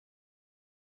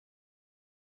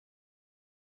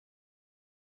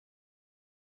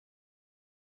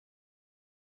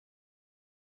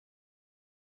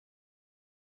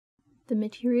The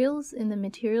materials in the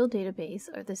material database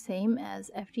are the same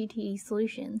as FDTD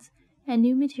solutions, and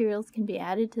new materials can be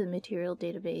added to the material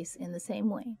database in the same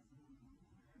way.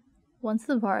 Once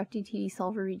the var FDTD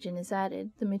solver region is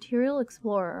added, the Material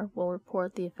Explorer will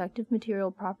report the effective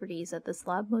material properties at the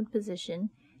slab mode position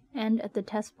and at the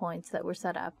test points that were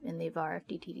set up in the var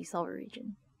FDTD solver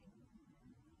region.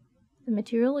 The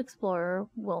Material Explorer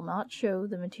will not show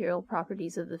the material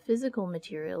properties of the physical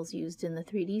materials used in the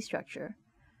 3D structure.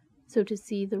 So to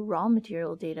see the raw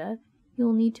material data,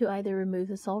 you'll need to either remove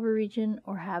the solver region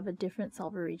or have a different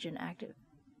solver region active.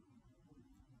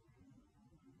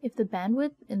 If the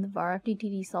bandwidth in the var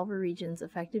FDTD solver region's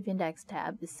effective index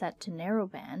tab is set to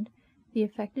narrowband, the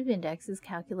effective index is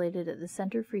calculated at the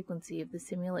center frequency of the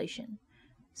simulation,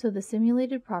 so the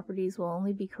simulated properties will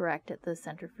only be correct at the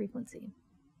center frequency.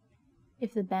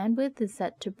 If the bandwidth is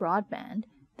set to broadband,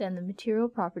 then the material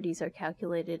properties are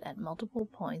calculated at multiple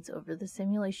points over the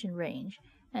simulation range,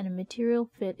 and a material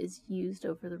fit is used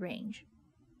over the range.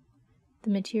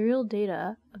 The material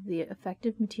data of the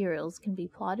effective materials can be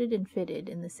plotted and fitted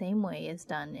in the same way as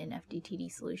done in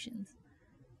FDTD solutions.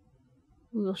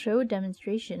 We will show a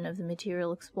demonstration of the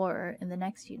Material Explorer in the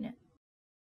next unit.